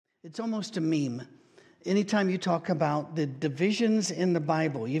It's almost a meme. Anytime you talk about the divisions in the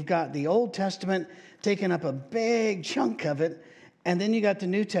Bible, you've got the Old Testament taking up a big chunk of it, and then you got the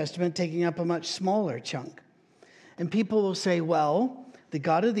New Testament taking up a much smaller chunk. And people will say, well, the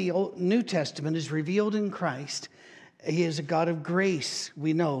God of the New Testament is revealed in Christ. He is a God of grace,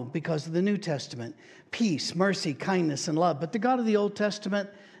 we know, because of the New Testament. Peace, mercy, kindness, and love. But the God of the Old Testament,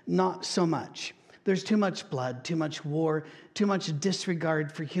 not so much. There's too much blood, too much war, too much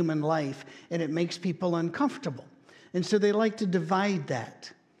disregard for human life, and it makes people uncomfortable. And so they like to divide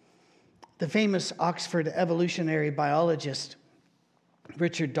that. The famous Oxford evolutionary biologist,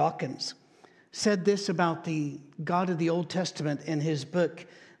 Richard Dawkins, said this about the God of the Old Testament in his book,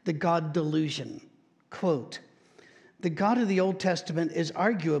 The God Delusion. Quote, "The God of the Old Testament is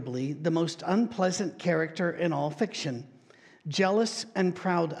arguably the most unpleasant character in all fiction, jealous and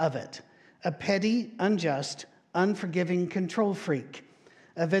proud of it, a petty, unjust, unforgiving control freak,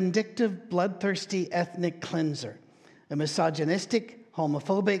 a vindictive, bloodthirsty ethnic cleanser, a misogynistic,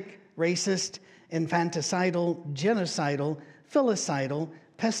 homophobic, racist, infanticidal, genocidal, filicidal,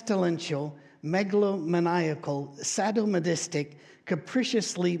 pestilential, megalomaniacal, sadomasochistic,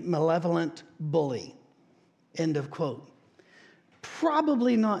 capriciously malevolent bully." End of quote.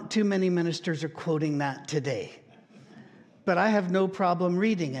 Probably not too many ministers are quoting that today, but I have no problem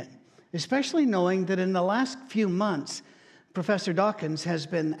reading it, especially knowing that in the last few months, Professor Dawkins has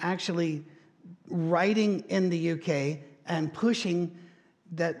been actually writing in the UK and pushing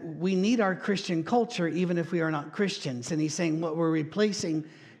that we need our Christian culture even if we are not Christians. And he's saying what we're replacing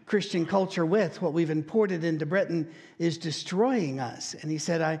Christian culture with, what we've imported into Britain, is destroying us. And he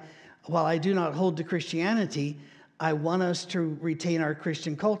said, while I do not hold to Christianity, I want us to retain our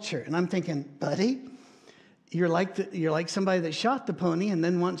Christian culture. And I'm thinking, buddy, you're like somebody that shot the pony and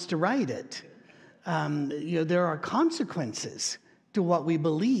then wants to ride it. There are consequences to what we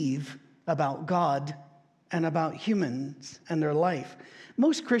believe about God and about humans and their life.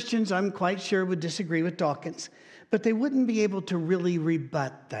 Most Christians, I'm quite sure, would disagree with Dawkins, but they wouldn't be able to really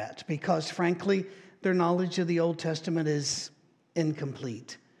rebut that because, frankly, their knowledge of the Old Testament is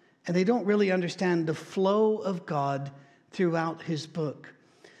incomplete. And they don't really understand the flow of God throughout his book.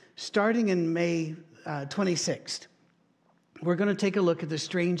 Starting in May 26th, we're going to take a look at the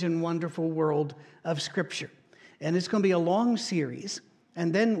strange and wonderful world of Scripture. And it's going to be a long series.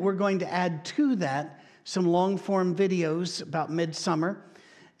 And then we're going to add to that some long-form videos about midsummer.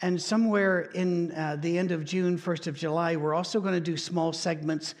 And somewhere in the end of June, 1st of July, we're also going to do small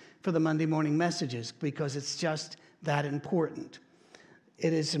segments for the Monday morning messages because it's just that important.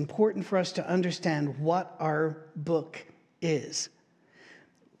 It is important for us to understand what our book is.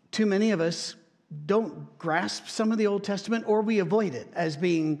 Too many of us don't grasp some of the Old Testament, or we avoid it as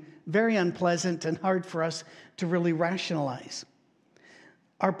being very unpleasant and hard for us to really rationalize.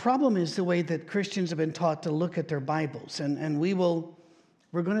 Our problem is the way that Christians have been taught to look at their Bibles, and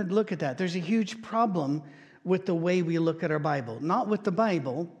we're going to look at that. There's a huge problem with the way we look at our Bible. Not with the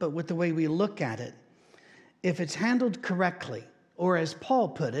Bible, but with the way we look at it. If it's handled correctly, or as Paul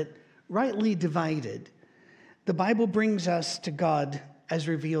put it, rightly divided, the Bible brings us to God as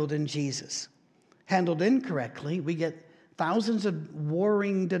revealed in Jesus. Handled incorrectly, we get thousands of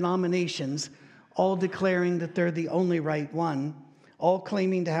warring denominations all declaring that they're the only right one, all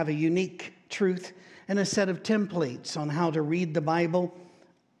claiming to have a unique truth and a set of templates on how to read the Bible.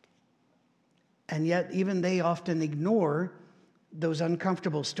 And yet, even they often ignore those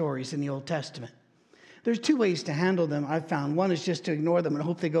uncomfortable stories in the Old Testament. There's two ways to handle them, I've found. One is just to ignore them and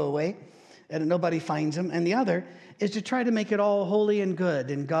hope they go away and nobody finds them. And the other is to try to make it all holy and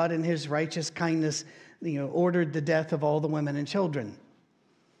good. And God in his righteous kindness, ordered the death of all the women and children.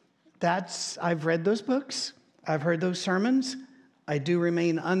 I've read those books. I've heard those sermons. I do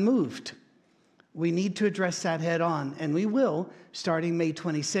remain unmoved. We need to address that head on. And we will, starting May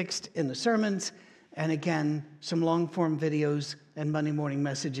 26th in the sermons. And again, some long-form videos and Monday morning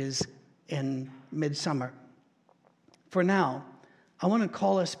messages in midsummer. For now, I want to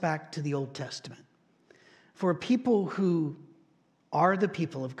call us back to the Old Testament. For people who are the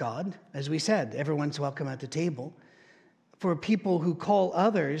people of God, as we said, everyone's welcome at the table. For people who call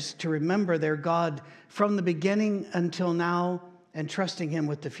others to remember their God from the beginning until now and trusting him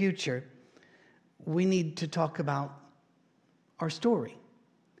with the future, we need to talk about our story.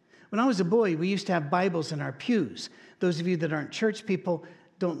 When I was a boy, we used to have Bibles in our pews. Those of you that aren't church people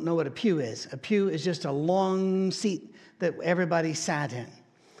don't know what a pew is. A pew is just a long seat that everybody sat in.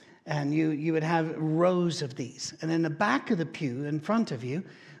 And you would have rows of these. And in the back of the pew in front of you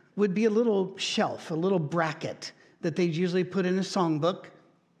would be a little shelf, a little bracket that they'd usually put in a songbook.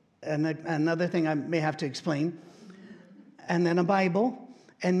 And another thing I may have to explain. And then a Bible.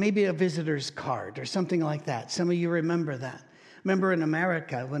 and maybe a visitor's card or something like that. Some of you remember that. Remember in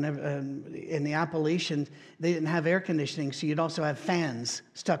America, when in the Appalachians, they didn't have air conditioning, so you'd also have fans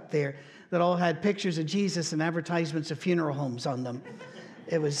stuck there that all had pictures of Jesus and advertisements of funeral homes on them.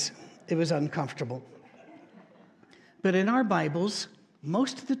 It was uncomfortable. But in our Bibles,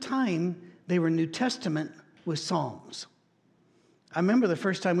 most of the time, they were New Testament with Psalms. I remember the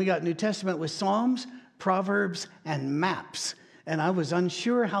first time we got New Testament with Psalms, Proverbs, and maps, and I was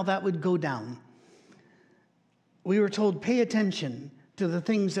unsure how that would go down. We were told, pay attention to the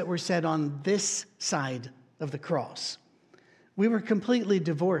things that were said on this side of the cross. We were completely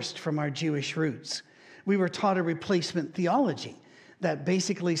divorced from our Jewish roots. We were taught a replacement theology that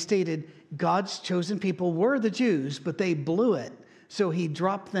basically stated God's chosen people were the Jews, but they blew it, so he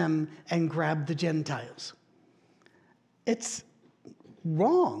dropped them and grabbed the Gentiles. It's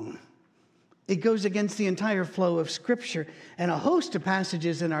wrong. It goes against the entire flow of Scripture and a host of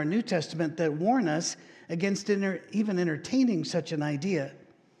passages in our New Testament that warn us against even entertaining such an idea.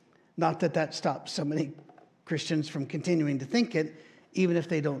 Not that that stops so many Christians from continuing to think it, even if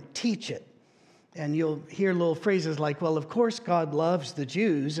they don't teach it. And you'll hear little phrases like, well, of course God loves the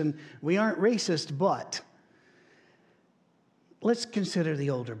Jews, and we aren't racist, but. Let's consider the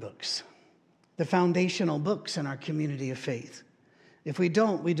older books, the foundational books in our community of faith. If we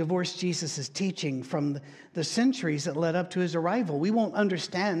don't, we divorce Jesus' teaching from the centuries that led up to his arrival. We won't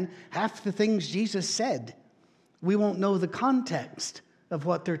understand half the things Jesus said. We won't know the context of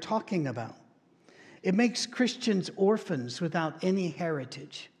what they're talking about. It makes Christians orphans without any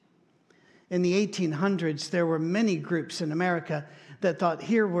heritage. In the 1800s, there were many groups in America that thought,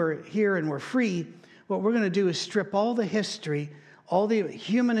 we're here and we're free. What we're going to do is strip all the history, all the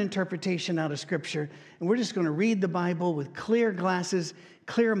human interpretation out of Scripture, and we're just going to read the Bible with clear glasses,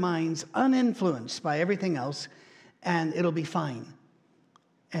 clear minds, uninfluenced by everything else, and it'll be fine.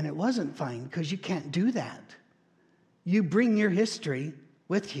 And it wasn't fine, because you can't do that. You bring your history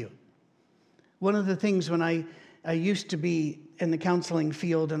with you. One of the things when I used to be in the counseling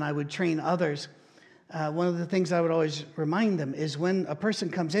field and I would train others, one of the things I would always remind them is when a person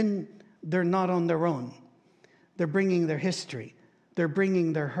comes in, they're not on their own. They're bringing their history. They're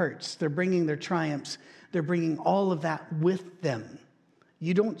bringing their hurts. They're bringing their triumphs. They're bringing all of that with them.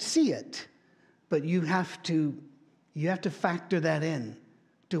 You don't see it, but you have to factor that in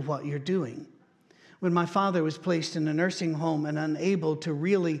to what you're doing. When my father was placed in a nursing home and unable to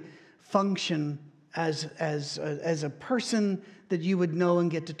really function as a person that you would know and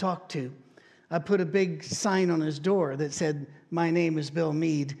get to talk to, I put a big sign on his door that said, "My name is Bill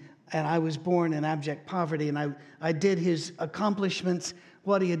Meade, and I was born in abject poverty." And I did his accomplishments,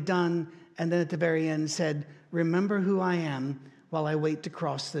 what he had done, and then at the very end said, "Remember who I am while I wait to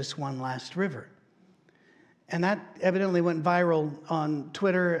cross this one last river." And that evidently went viral on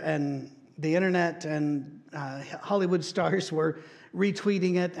Twitter and the internet, and Hollywood stars were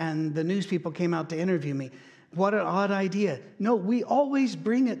retweeting it, and the news people came out to interview me. What an odd idea. No, we always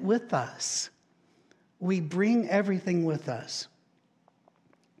bring it with us. We bring everything with us.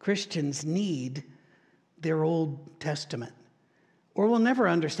 Christians need their Old Testament, or we'll never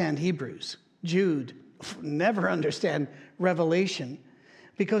understand Hebrews, Jude, never understand Revelation,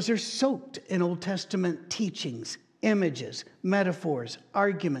 because they're soaked in Old Testament teachings, images, metaphors,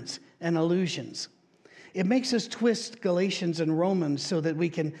 arguments, and allusions. It makes us twist Galatians and Romans so that we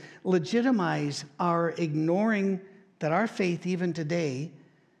can legitimize our ignoring that our faith even today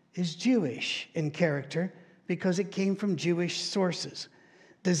is Jewish in character because it came from Jewish sources,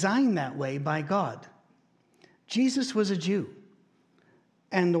 designed that way by God. Jesus was a Jew,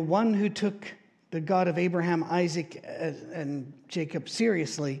 and the one who took the God of Abraham, Isaac, and Jacob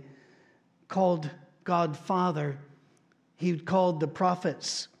seriously called God Father. He called the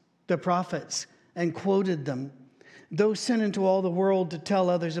prophets, and quoted them. Those sent into all the world to tell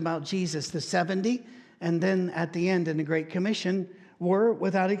others about Jesus, the 70, and then at the end in the Great Commission, were,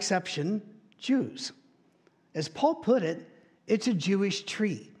 without exception, Jews. As Paul put it, it's a Jewish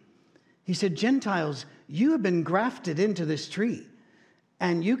tree. He said, Gentiles, you have been grafted into this tree,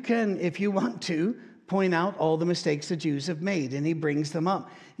 and you can, if you want to, point out all the mistakes the Jews have made, and he brings them up.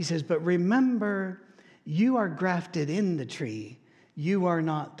 He says, but remember, you are grafted in the tree. You are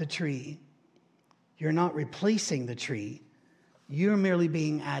not the tree. You're not replacing the tree. You're merely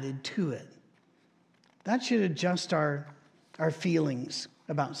being added to it. That should adjust our feelings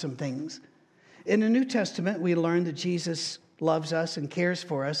about some things. In the New Testament, we learn that Jesus loves us and cares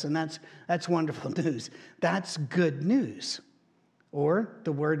for us, and that's wonderful news. That's good news. Or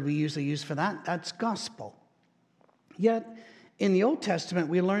the word we usually use for that, that's gospel. Yet, in the Old Testament,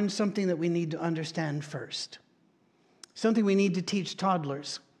 we learn something that we need to understand first. Something we need to teach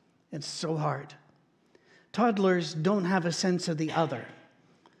toddlers. It's so hard. Toddlers don't have a sense of the other.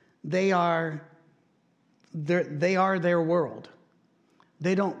 They are their world.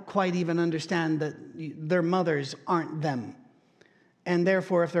 They don't quite even understand that their mothers aren't them. And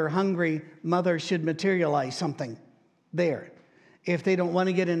therefore, if they're hungry, mother should materialize something there. If they don't want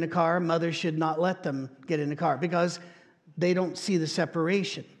to get in the car, mother should not let them get in the car because they don't see the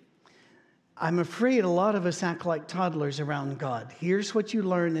separation. I'm afraid a lot of us act like toddlers around God. Here's what you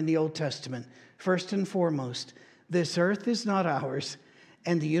learn in the Old Testament. First and foremost, this earth is not ours,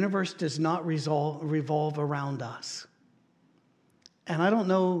 and the universe does not revolve around us. And I don't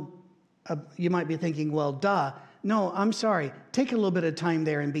know, you might be thinking, well, duh. No, I'm sorry. Take a little bit of time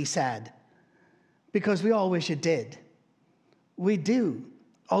there and be sad. Because we all wish it did. We do.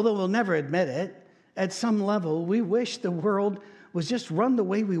 Although we'll never admit it, at some level, we wish the world was just run the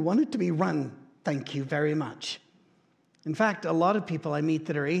way we want it to be run. Thank you very much. In fact, a lot of people I meet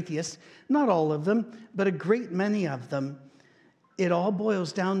that are atheists, not all of them, but a great many of them, it all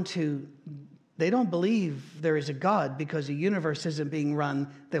boils down to they don't believe there is a God because the universe isn't being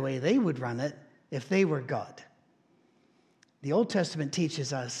run the way they would run it if they were God. The Old Testament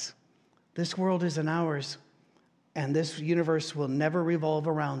teaches us this world isn't ours, and this universe will never revolve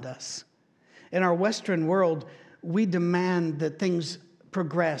around us. In our Western world, we demand that things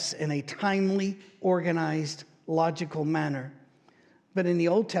progress in a timely, organized, logical manner. But in the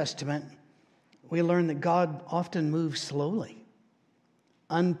Old Testament, we learn that God often moves slowly,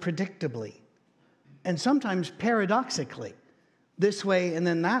 unpredictably, and sometimes paradoxically, this way and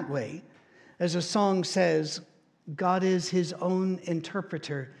then that way. As a song says, God is his own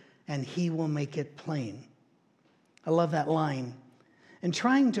interpreter, and he will make it plain. I love that line. And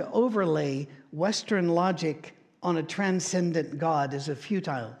trying to overlay Western logic on a transcendent God is a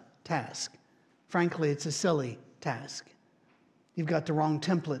futile task. Frankly, it's a silly task. You've got the wrong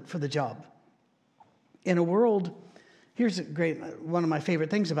template for the job. In a world, here's one of my favorite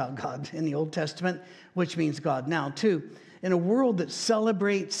things about God in the Old Testament, which means God now too. In a world that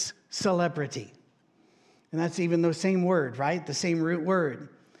celebrates celebrity, and that's even the same word, right? The same root word.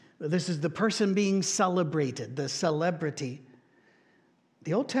 This is the person being celebrated, the celebrity.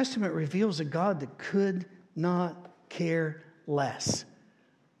 The Old Testament reveals a God that could not care less.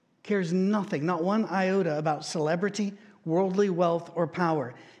 Cares nothing, not one iota about celebrity, worldly wealth, or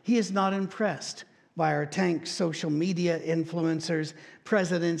power. He is not impressed by our tanks, social media influencers,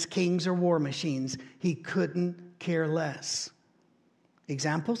 presidents, kings, or war machines. He couldn't care less.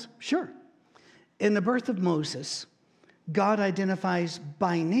 Examples? Sure. In the birth of Moses, God identifies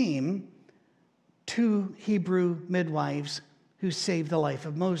by name 2 Hebrew midwives who saved the life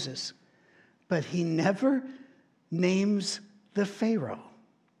of Moses. But he never names the Pharaoh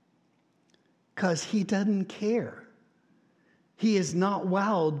because he doesn't care. He is not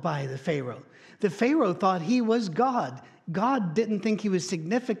wowed by the Pharaoh. The Pharaoh thought he was God. God didn't think he was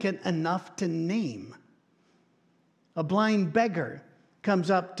significant enough to name. A blind beggar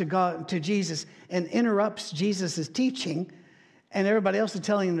comes up to Jesus and interrupts Jesus' teaching, and everybody else is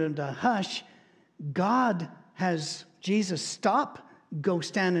telling him to hush. God has Jesus stop, go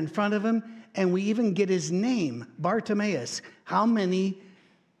stand in front of him, and we even get his name, Bartimaeus. How many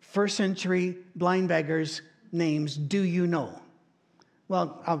first century blind beggars' names do you know?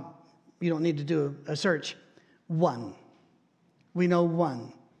 Well, you don't need to do a search. 1. We know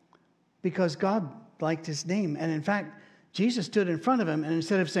 1 because God liked his name. And in fact, Jesus stood in front of him, and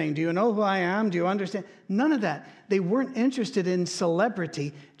instead of saying, do you know who I am? Do you understand? None of that. They weren't interested in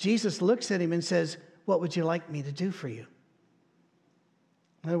celebrity. Jesus looks at him and says, what would you like me to do for you?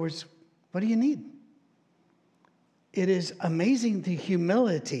 In other words, what do you need? It is amazing the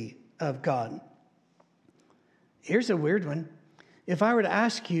humility of God. Here's a weird one. If I were to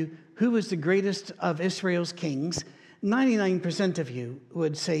ask you who was the greatest of Israel's kings, 99% of you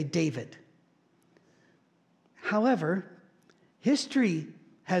would say David. However, history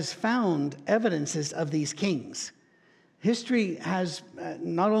has found evidences of these kings. History has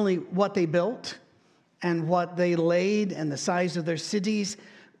not only what they built and what they laid and the size of their cities,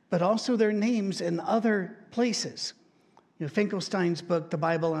 but also their names in other places. You know, Finkelstein's book, The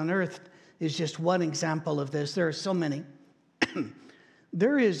Bible Unearthed, is just one example of this. There are so many.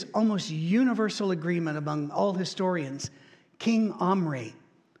 There is almost universal agreement among all historians. King Omri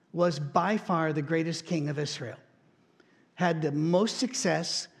was by far the greatest king of Israel. Had the most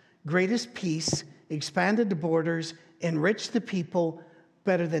success, greatest peace, expanded the borders, enriched the people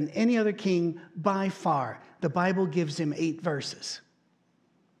better than any other king by far. The Bible gives him 8 verses.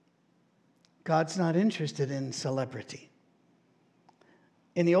 God's not interested in celebrity.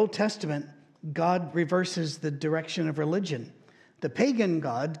 In the Old Testament, God reverses the direction of religion. The pagan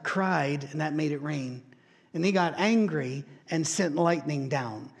god cried, and that made it rain. And he got angry and sent lightning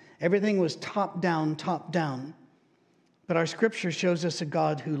down. Everything was top down, top down. But our scripture shows us a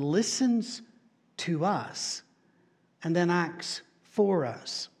God who listens to us and then acts for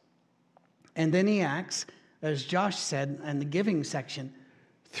us. And then he acts, as Josh said in the giving section,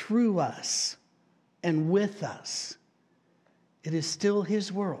 through us and with us. It is still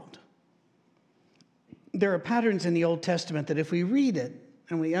his world. There are patterns in the Old Testament that if we read it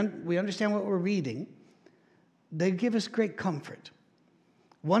and we understand what we're reading, they give us great comfort.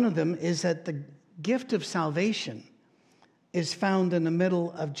 One of them is that the gift of salvation is found in the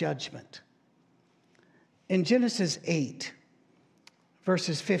middle of judgment. In Genesis 8,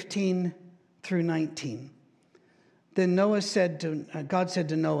 verses 15 through 19, then God said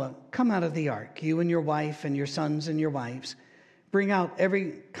to Noah, "Come out of the ark, you and your wife and your sons and your wives. Bring out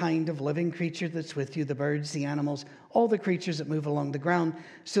every kind of living creature that's with you, the birds, the animals, all the creatures that move along the ground,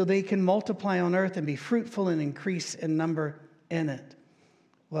 so they can multiply on earth and be fruitful and increase in number in it."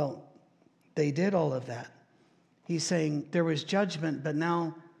 Well, they did all of that. He's saying there was judgment, but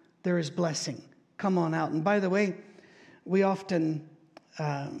now there is blessing. Come on out. And by the way, we often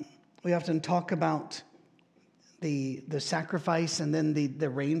talk about the sacrifice and then the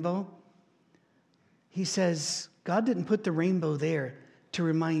rainbow. He says, God didn't put the rainbow there to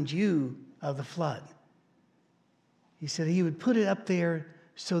remind you of the flood. He said he would put it up there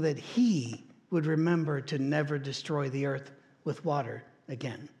so that he would remember to never destroy the earth with water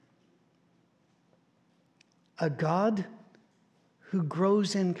again. A God who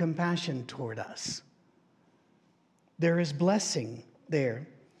grows in compassion toward us. There is blessing there.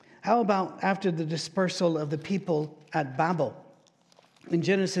 How about after the dispersal of the people at Babel? In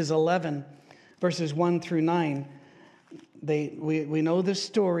Genesis 11, verses 1 through 9, we know the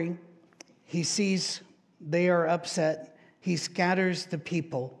story. He sees they are upset. He scatters the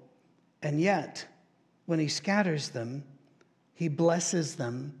people. And yet, when he scatters them, he blesses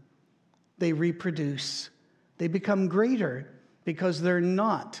them. They reproduce. They become greater because they're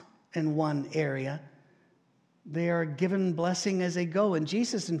not in one area. They are given blessing as they go. And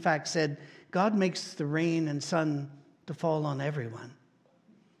Jesus, in fact, said, God makes the rain and sun to fall on everyone.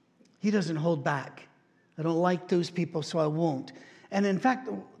 He doesn't hold back. I don't like those people, so I won't. And in fact,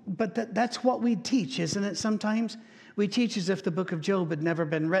 but that's what we teach, isn't it? Sometimes we teach as if the book of Job had never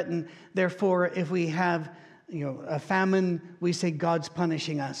been written. Therefore, if we have a famine, we say God's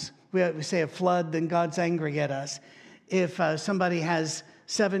punishing us. We say a flood, then God's angry at us. If somebody has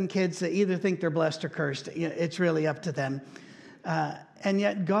 7 kids, they either think they're blessed or cursed. It's really up to them. And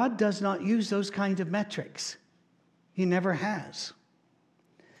yet God does not use those kind of metrics. He never has.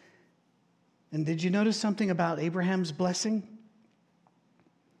 And did you notice something about Abraham's blessing?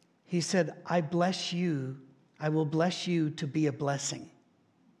 He said, I bless you. I will bless you to be a blessing.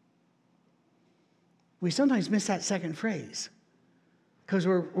 We sometimes miss that second phrase because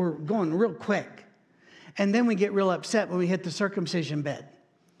we're going real quick. And then we get real upset when we hit the circumcision bit.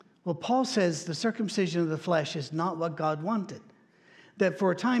 Well, Paul says the circumcision of the flesh is not what God wanted. That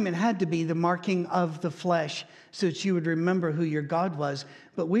for a time it had to be the marking of the flesh so that you would remember who your God was.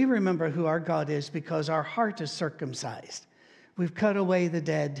 But we remember who our God is because our heart is circumcised. We've cut away the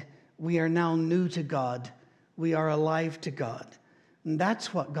dead. We are now new to God. We are alive to God. And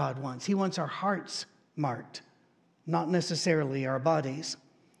that's what God wants. He wants our hearts marked, not necessarily our bodies.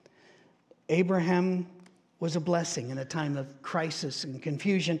 Abraham was a blessing in a time of crisis and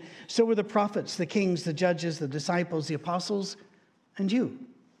confusion. So were the prophets, the kings, the judges, the disciples, the apostles, and you.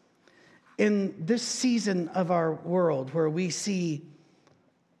 In this season of our world where we see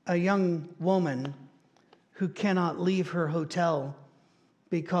a young woman who cannot leave her hotel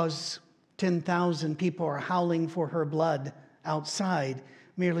because 10,000 people are howling for her blood outside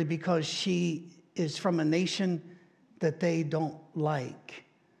merely because she is from a nation that they don't like.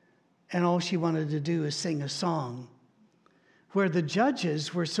 And all she wanted to do is sing a song. Where the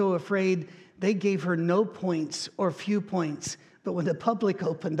judges were so afraid, they gave her no points or few points. But when the public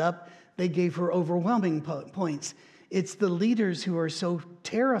opened up, they gave her overwhelming points. It's the leaders who are so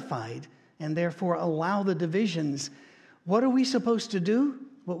terrified and therefore allow the divisions. What are we supposed to do?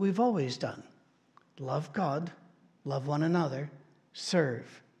 What we've always done. Love God, love one another,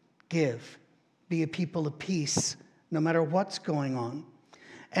 serve, give, be a people of peace, no matter what's going on.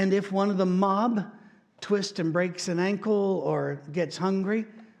 And if one of the mob twists and breaks an ankle or gets hungry,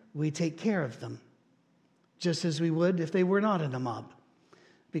 we take care of them, just as we would if they were not in a mob.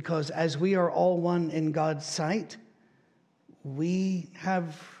 Because as we are all one in God's sight, we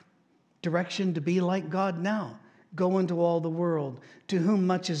have direction to be like God now. Go into all the world. To whom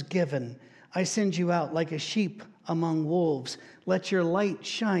much is given, I send you out like a sheep among wolves. Let your light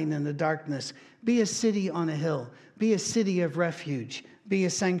shine in the darkness. Be a city on a hill. Be a city of refuge. Be a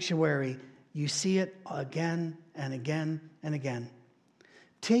sanctuary. You see it again and again and again.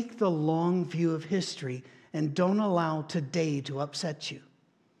 Take the long view of history and don't allow today to upset you.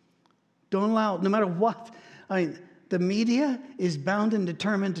 Don't allow, no matter what. The media is bound and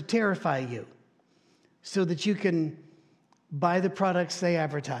determined to terrify you so that you can buy the products they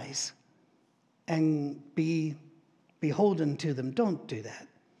advertise and be beholden to them. Don't do that.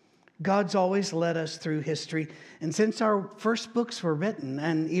 God's always led us through history. And since our first books were written,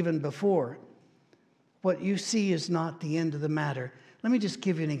 and even before, what you see is not the end of the matter. Let me just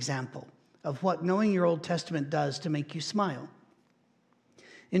give you an example of what knowing your Old Testament does to make you smile.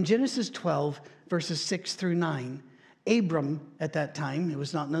 In Genesis 12, verses 6 through 9, Abram, at that time, it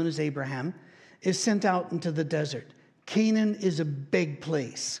was not known as Abraham, is sent out into the desert. Canaan is a big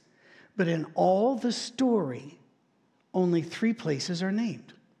place, but in all the story, only 3 places are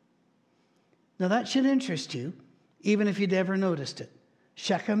named. Now that should interest you, even if you'd ever noticed it.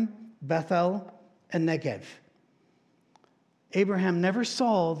 Shechem, Bethel, and Negev. Abraham never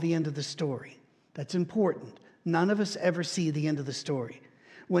saw the end of the story. That's important. None of us ever see the end of the story.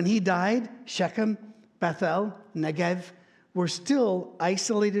 When he died, Shechem, Bethel, Negev were still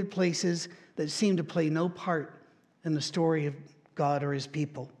isolated places that seemed to play no part in the story of God or his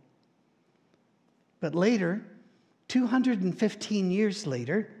people. But later, 215 years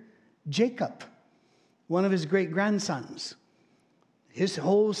later, Jacob, one of his great-grandsons, his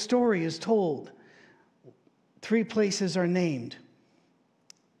whole story is told. 3 places are named: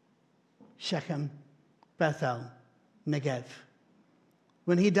 Shechem, Bethel, Negev.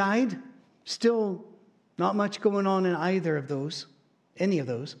 When he died, still not much going on in either of those, any of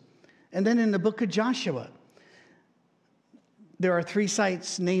those. And then in the book of Joshua, there are 3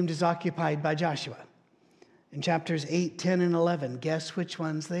 sites named as occupied by Joshua. In chapters 8, 10, and 11, guess which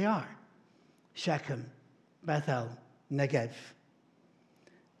ones they are? Shechem, Bethel, Negev.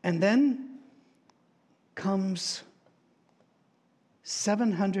 And then comes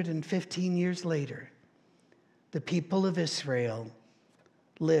 715 years later, the people of Israel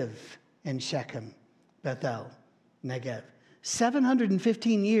live in Shechem, Bethel, Negev.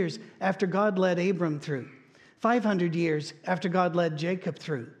 715 years after God led Abram through. 500 years after God led Jacob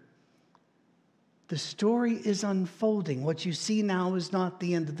through. The story is unfolding. What you see now is not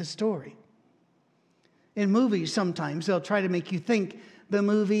the end of the story. In movies, sometimes they'll try to make you think the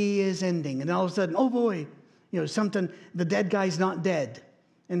movie is ending. And all of a sudden, oh boy, something, the dead guy's not dead.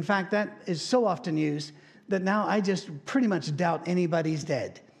 In fact, that is so often used that now I just pretty much doubt anybody's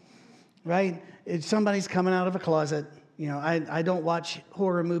dead, right? If somebody's coming out of a closet. I don't watch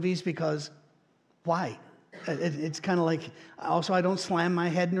horror movies because why? It's kind of like, also I don't slam my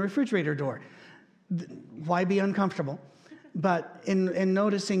head in the refrigerator door. Why be uncomfortable? But in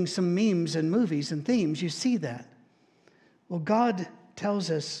noticing some memes and movies and themes, you see that. Well, God tells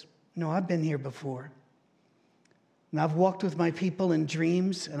us, no, I've been here before. And I've walked with my people in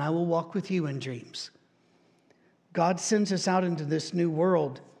dreams, and I will walk with you in dreams. God sends us out into this new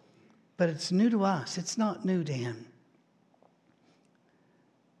world, but it's new to us. It's not new to him.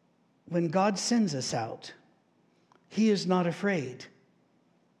 When God sends us out, he is not afraid.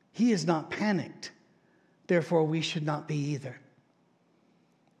 He is not panicked. Therefore, we should not be either.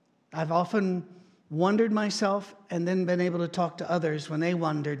 I've often wondered myself and then been able to talk to others when they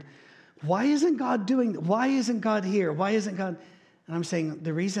wondered, why isn't God doing that? Why isn't God here? Why isn't God? And I'm saying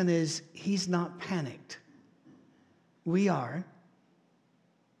the reason is he's not panicked. We are,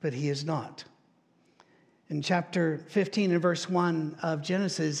 but he is not. In chapter 15 and verse 1 of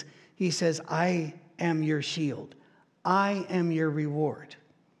Genesis, he says, I am your shield. I am your reward.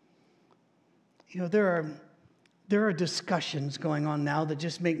 There are discussions going on now that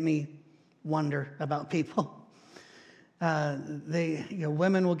just make me wonder about people.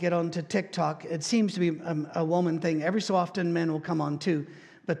 Women will get onto TikTok. It seems to be a woman thing. Every so often, men will come on too,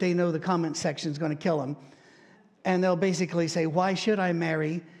 but they know the comment section is going to kill them. And they'll basically say, why should I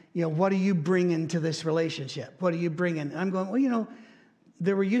marry? What do you bring into this relationship? What do you bring in? And I'm going, well,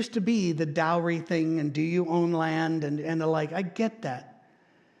 there used to be the dowry thing and do you own land and the like. I get that.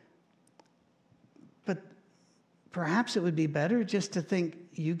 But perhaps it would be better just to think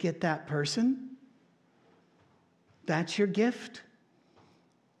you get that person. That's your gift.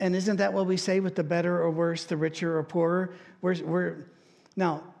 And isn't that what we say with the better or worse, the richer or poorer?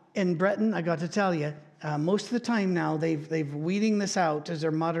 Now, in Breton, I got to tell you, most of the time now, they've weeding this out as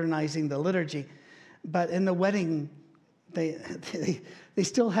they're modernizing the liturgy. But in the wedding, they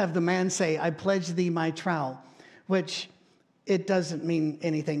still have the man say, I pledge thee my trowel, which it doesn't mean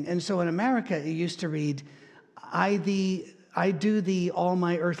anything. And so in America, it used to read, I do thee all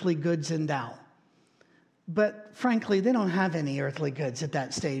my earthly goods endow. But frankly, they don't have any earthly goods at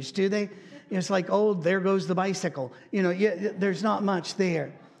that stage, do they? It's like, oh, there goes the bicycle. There's not much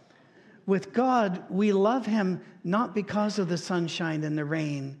there. With God, we love him not because of the sunshine and the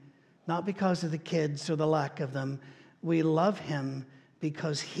rain, not because of the kids or the lack of them. We love him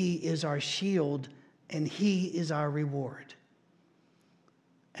because he is our shield and he is our reward.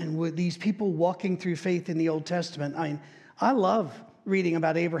 And with these people walking through faith in the Old Testament, I love reading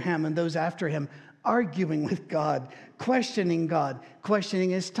about Abraham and those after him, arguing with God, questioning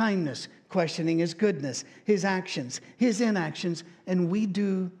his timeless, questioning his goodness, his actions, his inactions, and we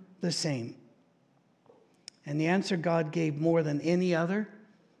do the same. And the answer God gave more than any other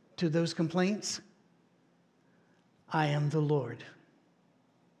to those complaints, I am the Lord.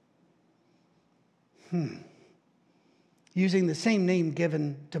 Using the same name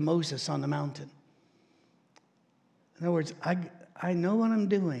given to Moses on the mountain. In other words, I know what I'm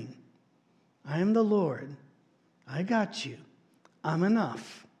doing. I am the Lord. I got you. I'm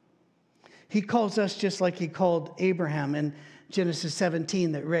enough. He calls us just like he called Abraham in Genesis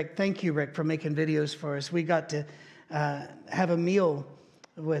 17 that thank you, Rick, for making videos for us. We got to have a meal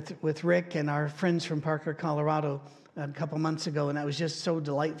with Rick and our friends from Parker, Colorado a couple months ago, and that was just so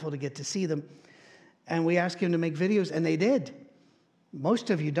delightful to get to see them. And we asked him to make videos, and they did. Most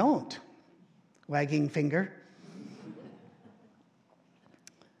of you don't. Wagging finger.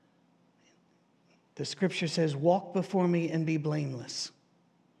 The scripture says, walk before me and be blameless.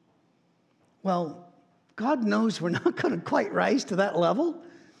 Well, God knows we're not going to quite rise to that level,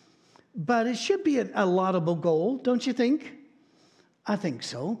 but it should be a laudable goal, don't you think? I think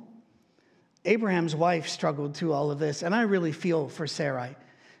so. Abraham's wife struggled through all of this, and I really feel for Sarai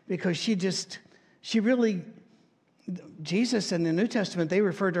because Jesus in the New Testament, they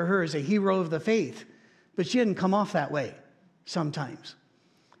refer to her as a hero of the faith, but she didn't come off that way sometimes.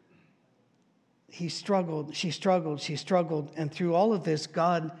 She struggled, and through all of this,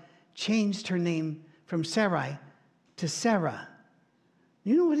 God changed her name from Sarai to Sarah.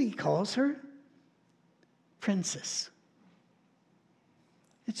 You know what he calls her? Princess.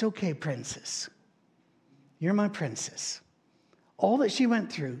 It's okay, princess. You're my princess. All that she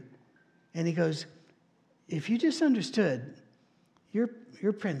went through. And he goes, if you just understood, you're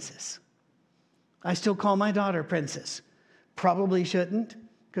princess. I still call my daughter princess. Probably shouldn't,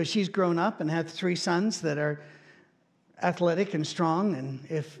 because she's grown up and had 3 sons that are athletic and strong. And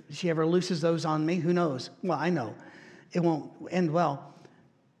if she ever looses those on me, who knows? Well, I know it won't end well.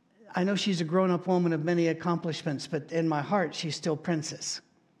 I know she's a grown-up woman of many accomplishments, but in my heart, she's still princess.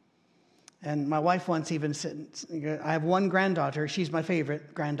 And my wife once even said, I have one granddaughter. She's my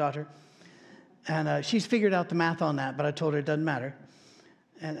favorite granddaughter. And she's figured out the math on that, but I told her it doesn't matter.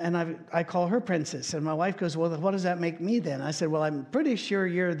 And I call her princess. And my wife goes, well, what does that make me then? I said, well, I'm pretty sure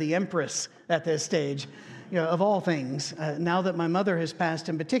you're the empress at this stage, of all things. Now that my mother has passed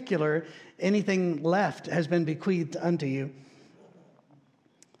in particular, anything left has been bequeathed unto you.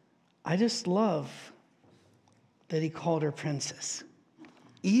 I just love that he called her princess.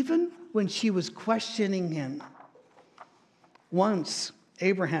 Even when she was questioning him. Once,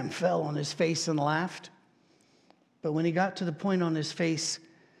 Abraham fell on his face and laughed. But when he got to the point in his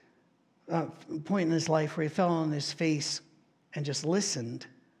life where he fell on his face and just listened,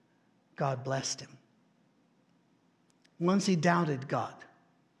 God blessed him. Once he doubted God.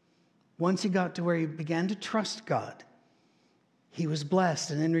 Once he got to where he began to trust God, he was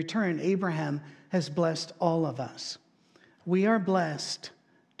blessed. And in return, Abraham has blessed all of us. We are blessed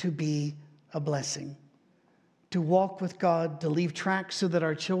to be a blessing, to walk with God, to leave tracks so that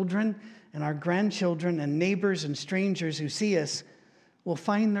our children and our grandchildren and neighbors and strangers who see us will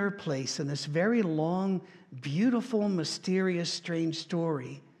find their place in this very long, beautiful, mysterious, strange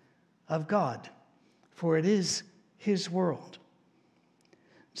story of God, for it is his world.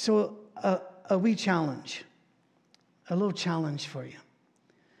 So a wee challenge, a little challenge for you.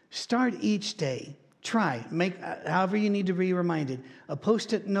 Start each day. Try, make however you need to be reminded, a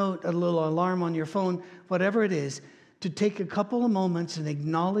Post-it note, a little alarm on your phone, whatever it is, to take a couple of moments and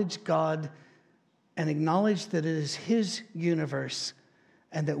acknowledge God and acknowledge that it is his universe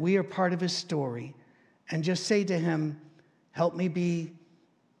and that we are part of his story, and just say to him, help me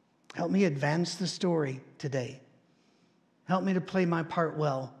advance the story today. Help me to play my part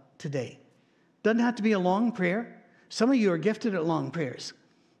well today. Doesn't have to be a long prayer. Some of you are gifted at long prayers.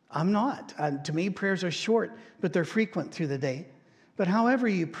 I'm not. To me, prayers are short, but they're frequent through the day. But however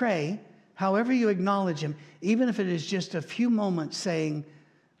you pray, however you acknowledge him, even if it is just a few moments saying,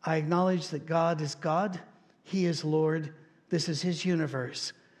 I acknowledge that God is God, he is Lord, This is his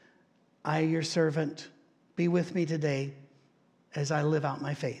universe. I, your servant, be with me today as I live out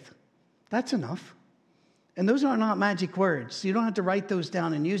my faith. That's enough. And those are not magic words. You don't have to write those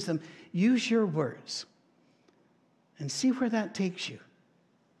down and use them. Use your words and see where that takes you.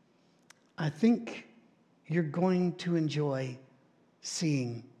 I think you're going to enjoy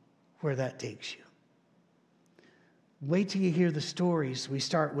seeing where that takes you. Wait till you hear the stories we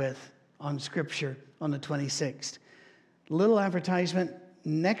start with on Scripture on the 26th. Little advertisement.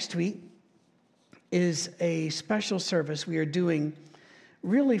 Next week is a special service we are doing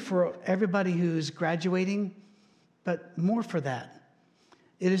really for everybody who's graduating, but more for that.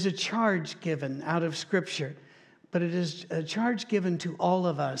 It is a charge given out of Scripture, but it is a charge given to all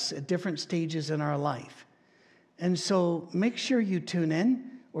of us at different stages in our life. And so make sure you tune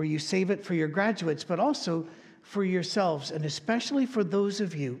in or you save it for your graduates, but also for yourselves, and especially for those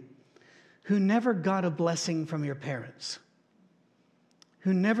of you who never got a blessing from your parents,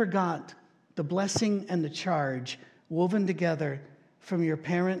 who never got the blessing and the charge woven together from your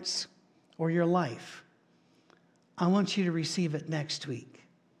parents or your life. I want you to receive it next week.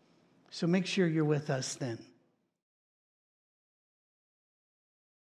 So make sure you're with us then.